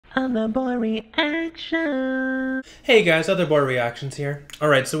Other boy reaction. Hey guys, Other Boy Reactions here.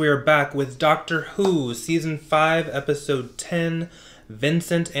 Alright, so we are back with Doctor Who, Season 5, Episode 10,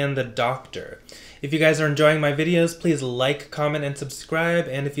 Vincent and the Doctor. If you guys are enjoying my videos, please like, comment, and subscribe.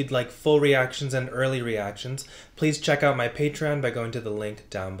 And if you'd like full reactions and early reactions, please check out my Patreon by going to the link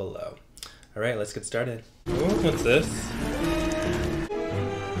down below. Alright, let's get started. Ooh, what's this?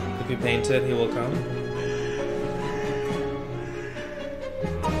 If you paint it, he will come.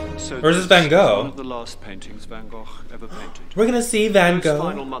 So or is this Van Gogh? One of the last paintings Van Gogh ever painted. We're gonna see Van Gogh. Those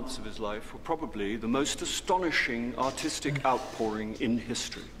final months of his life were probably the most astonishing artistic outpouring in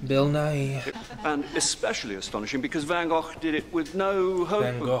history. Bill Nye. And especially astonishing because Van Gogh did it with no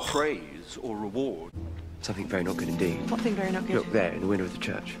hope of praise or reward. Something very not good indeed. What thing very not good? Look there, in the window of the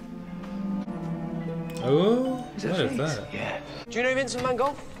church. Oh, what is that? Yeah. Do you know Vincent van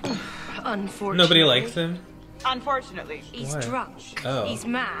Gogh? Unfortunately. Nobody likes him? Unfortunately. He's Why? drunk, he's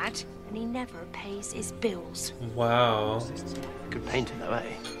mad, and he never pays his bills. Wow. Good painter though, eh?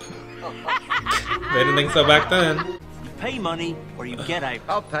 They didn't think so back then. You pay money or you get out.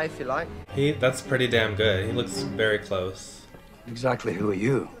 I'll pay if you like. That's pretty damn good. He looks very close. Exactly who are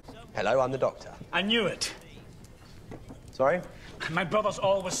you? Hello, I'm the doctor. I knew it. Sorry? My brother's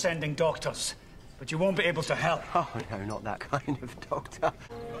always sending doctors, but you won't be able to help. Oh, no, not that kind of doctor.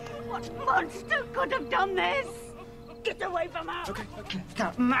 What monster could have done this? Get away from her! Okay. Get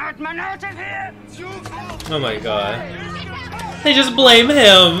that madman out of here! Oh my god. They just blame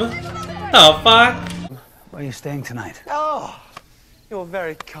him! Oh fuck! Where are you staying tonight? Oh, you're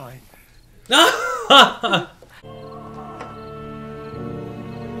very kind.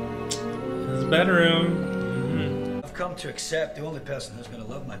 His bedroom. I've come to accept the only person who's going to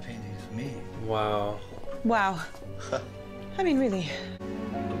love my painting is me. Wow. Wow. I mean, really.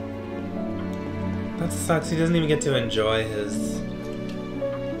 That sucks. He doesn't even get to enjoy his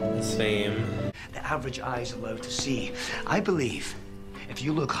fame. The average eye is allowed to see. I believe if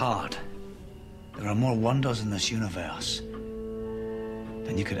you look hard, there are more wonders in this universe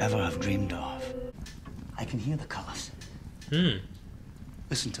than you could ever have dreamed of. I can hear the colors.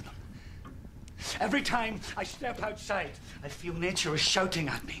 Listen to them. Every time I step outside, I feel nature is shouting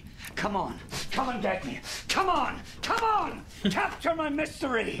at me. Come on, come and get me. Come on, come on, capture my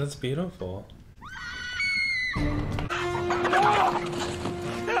mystery. That's beautiful.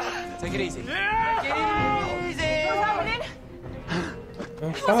 Take it easy. What's happening?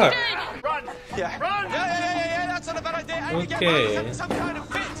 Oh fuck. Run! Yeah. Run! Yeah, that's not a bad idea. Okay. Some kind of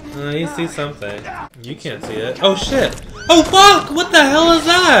fit. He sees something. You can't see it. Oh shit! Oh fuck! What the hell is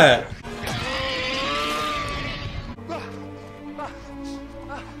that?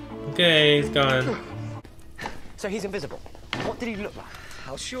 Okay, he's gone. So he's invisible. What did he look like?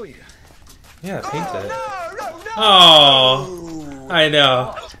 I'll show you. Yeah, paint it. No! Oh, I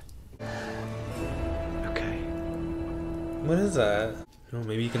know. Okay. What is that? Oh,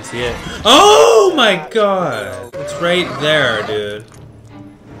 maybe you can see it. Oh my god! It's right there, dude.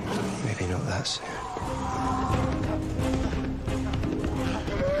 Maybe not that soon.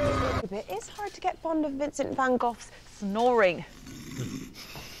 It is hard to get fond of Vincent van Gogh's snoring.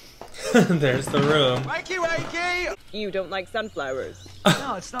 There's the room. Wakey, wakey! You don't like sunflowers.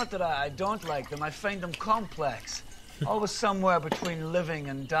 No, it's not that I don't like them. I find them complex. Always somewhere between living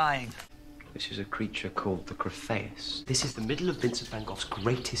and dying. This is a creature called the Crephaeus. This is the middle of Vincent van Gogh's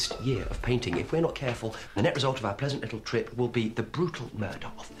greatest year of painting. If we're not careful, the net result of our pleasant little trip will be the brutal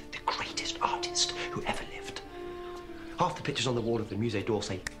murder of the greatest artist who ever lived. Half the pictures on the wall of the Musée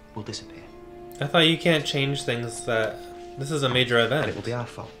d'Orsay will disappear. I thought you can't change things that... This is a major event. And it will be our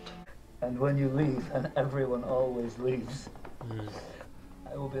fault. And when you leave, and everyone always leaves,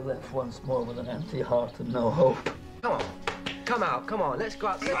 I will be left once more with an empty heart and no hope. Come on. Come out, come on, let's go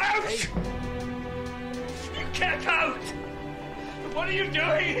outside. Out! You get out! What are you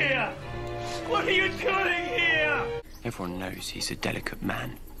doing here? What are you doing here? Everyone knows he's a delicate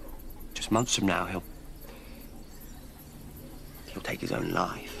man. Just months from now, he'll take his own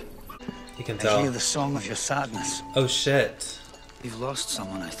life. You can I tell. hear the song of your sadness. Oh shit. You've lost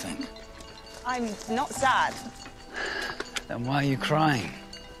someone, I think. I'm not sad. Then why are you crying?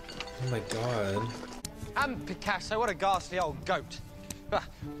 Oh my god. Picasso, what a ghastly old goat.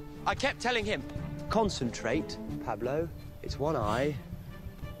 I kept telling him, concentrate, Pablo. It's one eye,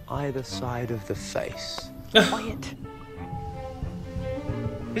 either side of the face. Quiet.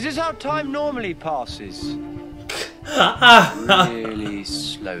 Is this how time normally passes? Really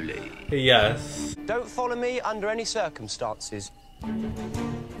slowly. Yes. Don't follow me under any circumstances.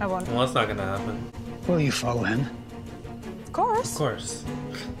 I won't. Well, that's not gonna happen. Will you follow him? Of course. Of course.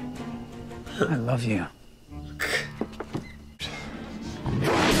 I love you.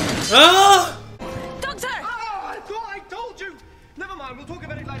 Ah! Doctor! Oh, I thought I told you! Never mind, we'll talk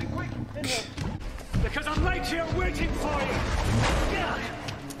about it later. Quick, in here. Because I'm right here waiting for you.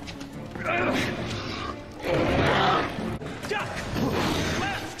 Duck!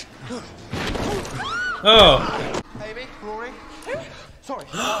 Left! Oh. Amy, Rory. Sorry.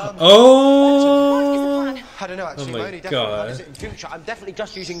 Oh. I don't know actually. Oh my My only definite God. plan is that in future, I'm definitely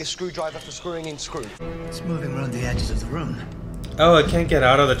just using this screwdriver for screwing in screw. It's moving around the edges of the room. Oh, it can't get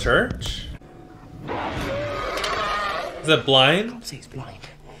out of the church? Is it blind? See, it's blind.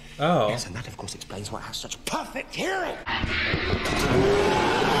 Oh. Yes, and that of course explains why it has such perfect hearing.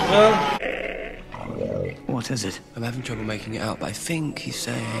 Well, What is it? I'm having trouble making it out, but I think he's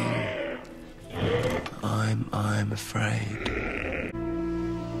saying, I'm afraid.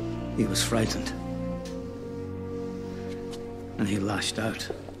 He was frightened. And he lashed out.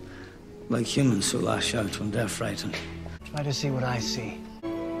 Like humans who lash out when they're frightened. Try to see what I see.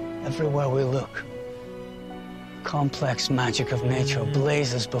 Everywhere we look. Complex magic of nature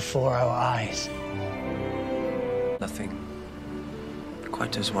blazes before our eyes. Nothing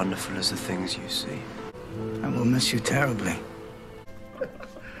quite as wonderful as the things you see. And we'll miss you terribly.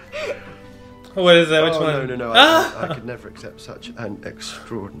 what is that? Which one? No. Ah! I could never accept such an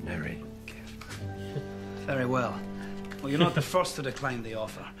extraordinary gift. Very well. Well, you're not the first to decline the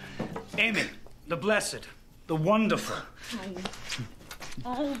offer. Amy, the blessed, the wonderful.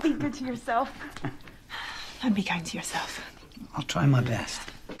 Oh, be good to yourself. And be kind to yourself. I'll try my best.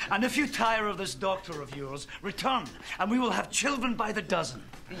 And if you tire of this doctor of yours, return, and we will have children by the dozen.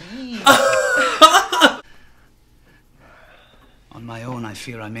 On my own, I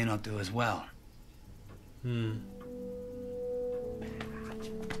fear I may not do as well.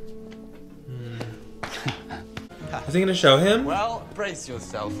 Is he gonna show him? Well, brace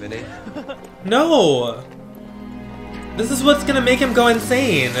yourself, Vinny. No! This is what's gonna make him go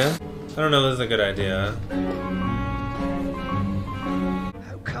insane. I don't know if this is a good idea.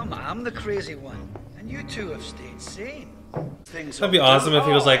 How come I'm the crazy one, and you two have stayed sane? That'd be awesome if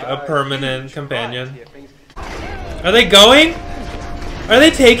he was like a permanent companion. Are they going? Are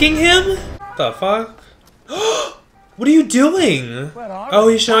they taking him? The fuck? What are you doing? Oh,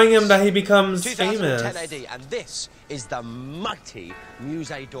 he's showing him that he becomes 2010 famous. AD, and this is the mighty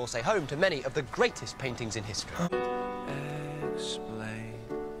Musée d'Orsay, home to many of the greatest paintings in history. Explain.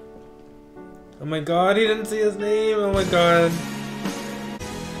 Oh my god, he didn't see his name. Oh my god.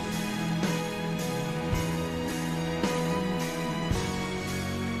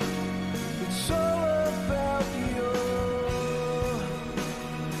 It's all about your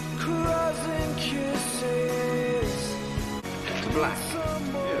crossing kisses. Black.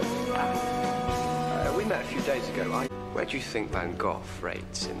 Yeah. We met a few days ago. Where do you think Van Gogh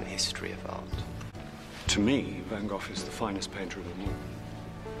rates in the history of art? To me, Van Gogh is the finest painter of them all.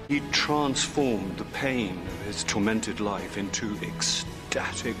 He transformed the pain of his tormented life into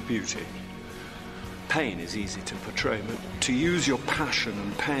ecstatic beauty. Pain is easy to portray, but to use your passion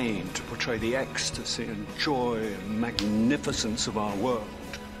and pain to portray the ecstasy and joy and magnificence of our world,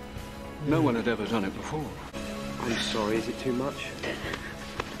 no one had ever done it before. I'm sorry, is it too much?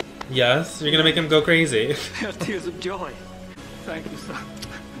 Yes, you're gonna make him go crazy. Tears of joy. Thank you, sir.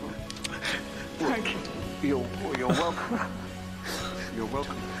 Thank you. You're welcome. You're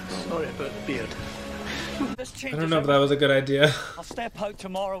welcome. Sorry about the beard. I don't know if that was a good idea. I'll step out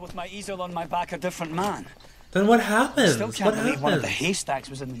tomorrow with my easel on my back, a different man. Then what happens? Still can't What believe one of the happens? haystacks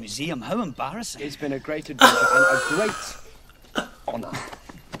was in the museum. How embarrassing. It's been a great adventure and a great honour.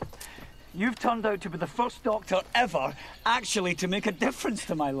 You've turned out to be the first doctor ever actually to make a difference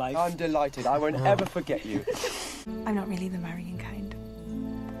to my life. I'm delighted. I won't ever forget you. I'm not really the marrying kind.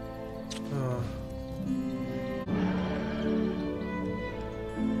 Oh.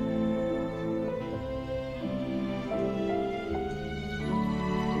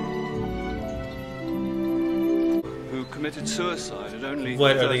 Who committed suicide at only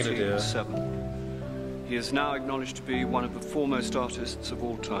What are they gonna do? 37. He is now acknowledged to be one of the foremost artists of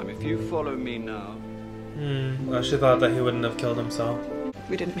all time. If you follow me now... Well, she thought that he wouldn't have killed himself.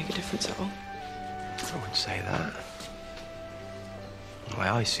 We didn't make a difference at all. I wouldn't say that. The way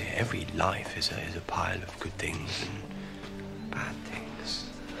I see it, every life is a pile of good things and bad things.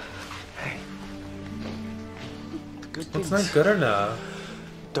 Hey, the good It's things not good enough.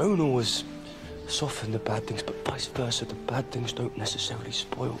 don't always soften the bad things, but vice versa. The bad things don't necessarily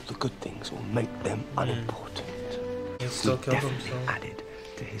spoil the good things or make them unimportant. He still He killed definitely himself. added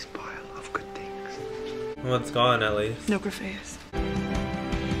to his pile of good things. Well, it's gone at least. No Grafeus.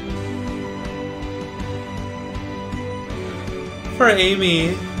 For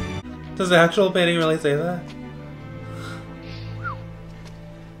Amy. Does the actual painting really say that?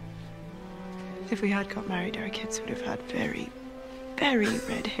 If we had got married, our kids would have had very, very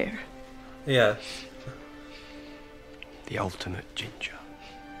red hair. Yeah. The ultimate ginger.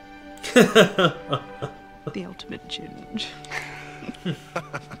 The ultimate ginge. It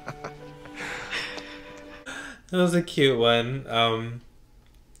was a cute one.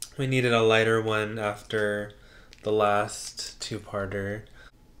 We needed a lighter one after the last two-parter.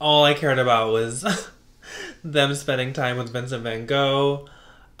 All I cared about was them spending time with Vincent van Gogh.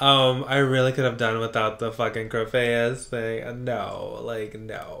 I really could have done without the fucking Crofeus thing. No, like,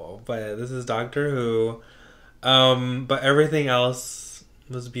 no. But this is Doctor Who. But everything else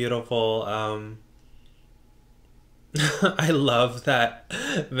was beautiful. I love that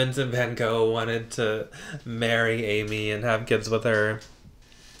Vincent van Gogh wanted to marry Amy and have kids with her.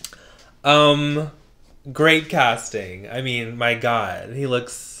 Great casting. I mean, my God, he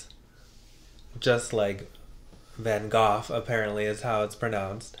looks just like Van Gogh, apparently is how it's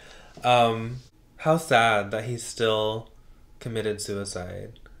pronounced. How sad that he still committed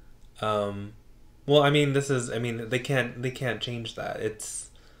suicide. Well, I mean, they can't change that.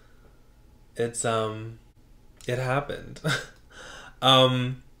 It happened.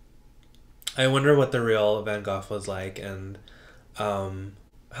 I wonder what the real Van Gogh was like, and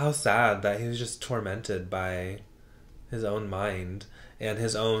how sad that he was just tormented by his own mind and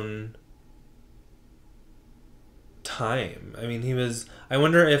his own time. I mean, I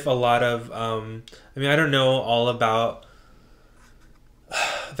wonder if a lot of, I don't know all about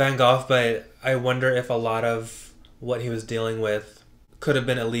Van Gogh, but I wonder if a lot of what he was dealing with could have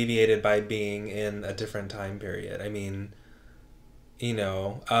been alleviated by being in a different time period. I mean,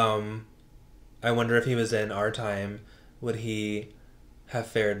 I wonder if he was in our time, would he have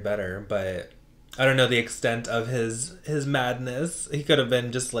fared better? But I don't know the extent of his madness. He could have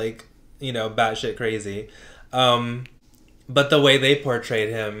been just like, batshit crazy. But the way they portrayed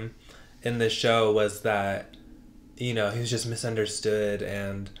him in this show was that, he was just misunderstood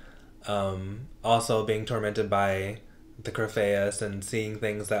and also being tormented by the Crofeus and seeing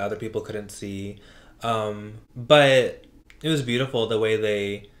things that other people couldn't see. But it was beautiful the way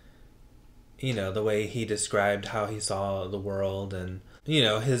the way he described how he saw the world, and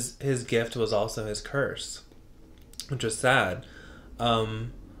his gift was also his curse, which was sad.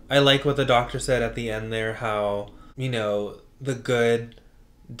 I like what the doctor said at the end there, how the good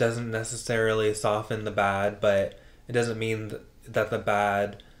doesn't necessarily soften the bad, but it doesn't mean that the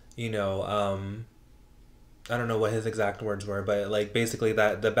bad, I don't know what his exact words were, but like basically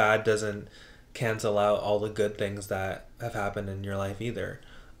that the bad doesn't cancel out all the good things that have happened in your life either.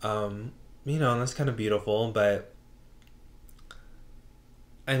 And that's kind of beautiful, but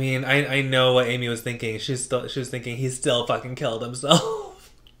I mean, I know what Amy was thinking. She was thinking he still fucking killed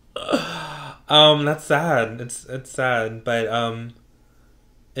himself. That's sad. It's sad, but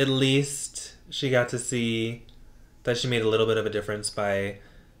at least she got to see that she made a little bit of a difference by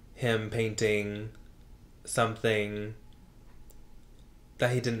him painting something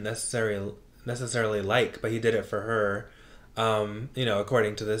that he didn't necessarily like, but he did it for her,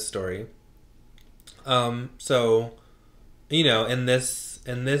 according to this story. So, in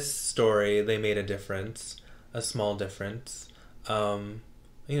this story, they made a difference, a small difference.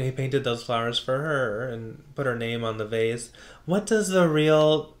 He painted those flowers for her and put her name on the vase. What does the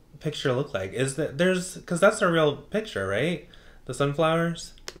real picture look like? Because that's a real picture, right? The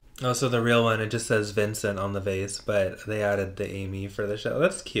sunflowers? Oh, so the real one, it just says Vincent on the vase, but they added the Amy for the show.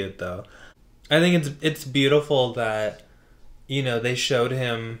 That's cute, though. I think it's beautiful that, they showed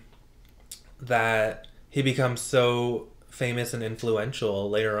him that he becomes so famous and influential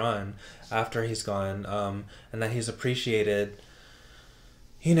later on after he's gone, and that he's appreciated,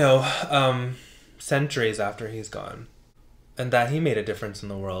 centuries after he's gone, and that he made a difference in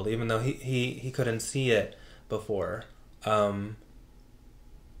the world, even though he couldn't see it before.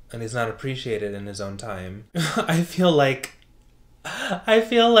 And he's not appreciated in his own time. I feel like the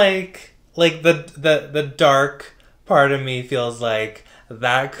dark part of me feels like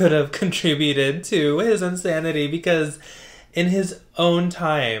that could have contributed to his insanity, because in his own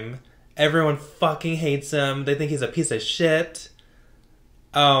time, everyone fucking hates him. They think he's a piece of shit.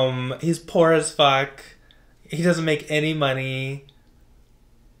 He's poor as fuck. He doesn't make any money.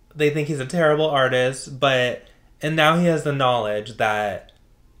 They think he's a terrible artist, and now he has the knowledge that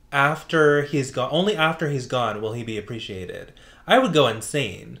after he's gone, only after he's gone will he be appreciated. I would go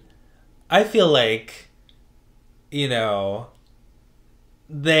insane. I feel like,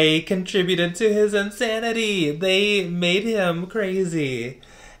 they contributed to his insanity. They made him crazy.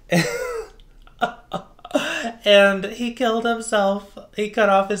 And he killed himself. He cut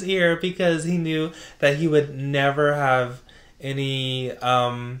off his ear because he knew that he would never have any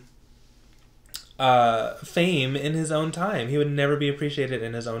fame in his own time. He would never be appreciated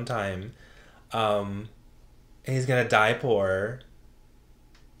in his own time. He's gonna die poor.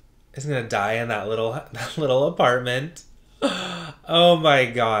 He's gonna die in that little apartment. Oh my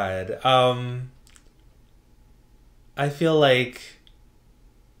god. I feel like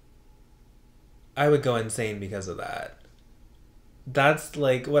I would go insane because of that. That's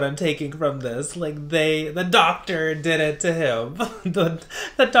like what I'm taking from this. Like the doctor did it to him.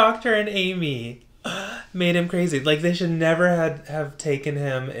 the doctor and Amy made him crazy. Like they should never have taken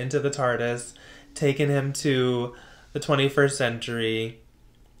him into the TARDIS, taken him to the 21st century.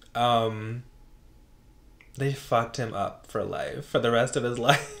 They fucked him up for life, for the rest of his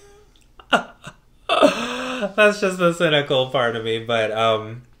life. That's just the cynical part of me, but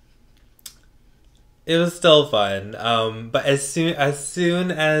it was still fun. But as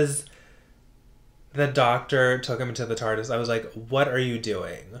soon as the doctor took him into the TARDIS, I was like, what are you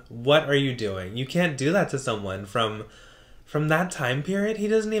doing? What are you doing? You can't do that to someone from that time period. He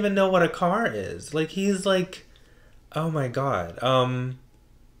doesn't even know what a car is. Like, he's like, oh my god.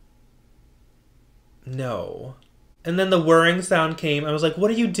 No. And then the whirring sound came. I was like,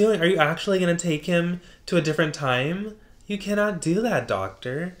 what are you doing? Are you actually going to take him to a different time? You cannot do that,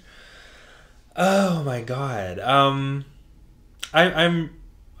 doctor. Oh my god. I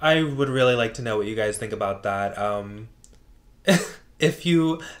would really like to know what you guys think about that. If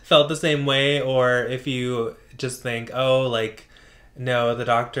you felt the same way, or if you just think, oh, like, no, the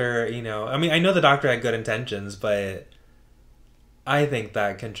doctor, you know, I mean, I know the doctor had good intentions, but I think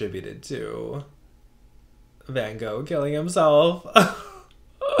that contributed to Van Gogh killing himself.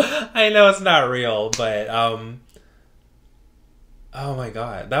 I know it's not real, but oh my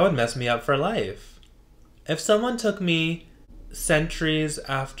god, that would mess me up for life. If someone took me centuries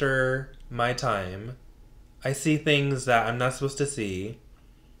after my time, I see things that I'm not supposed to see,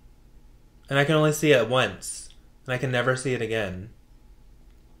 and I can only see it once, and I can never see it again,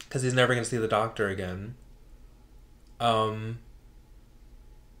 because he's never going to see the doctor again. And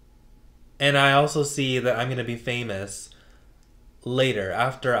I also see that I'm going to be famous later,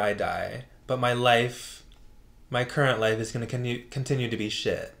 after I die. But my life, my current life, is going to continue to be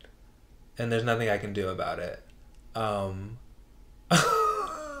shit. And there's nothing I can do about it.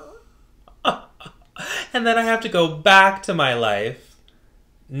 And then I have to go back to my life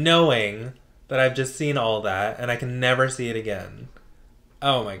knowing that I've just seen all that and I can never see it again.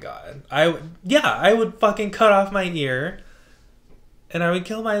 Oh my god. I would fucking cut off my ear. And I would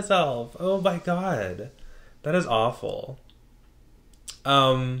kill myself. Oh my god. That is awful.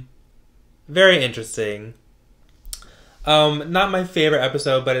 Very interesting. Not my favorite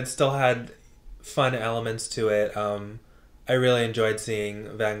episode, but it still had fun elements to it. I really enjoyed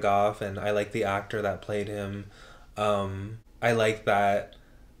seeing Van Gogh, and I like the actor that played him. I like that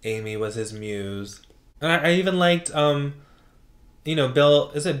Amy was his muse. And I even liked, you know,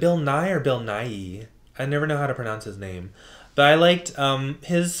 Bill, is it Bill Nye or Bill Nye? I never know how to pronounce his name. But I liked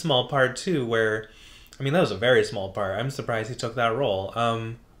his small part too, where, I mean, that was a very small part. I'm surprised he took that role.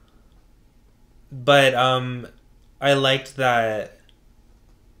 But I liked that,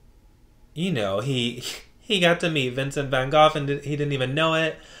 you know, he got to meet Vincent van Gogh and he didn't even know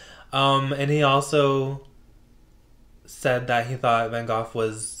it. And he also said that he thought Van Gogh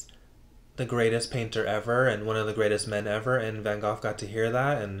was the greatest painter ever and one of the greatest men ever. And Van Gogh got to hear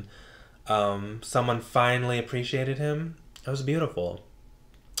that, and someone finally appreciated him. It was beautiful.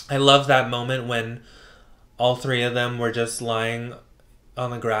 I love that moment when all three of them were just lying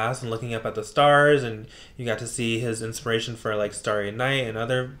on the grass and looking up at the stars, and you got to see his inspiration for like Starry Night and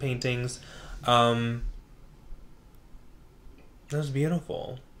other paintings. It was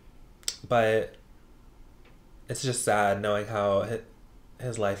beautiful. But it's just sad knowing how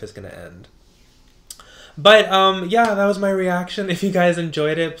his life is going to end. But, yeah, that was my reaction. If you guys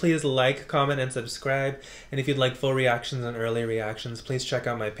enjoyed it, please like, comment, and subscribe. And if you'd like full reactions and early reactions, please check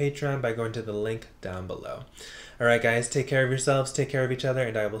out my Patreon by going to the link down below. Alright, guys, take care of yourselves, take care of each other,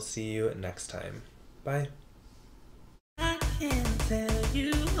 and I will see you next time. Bye.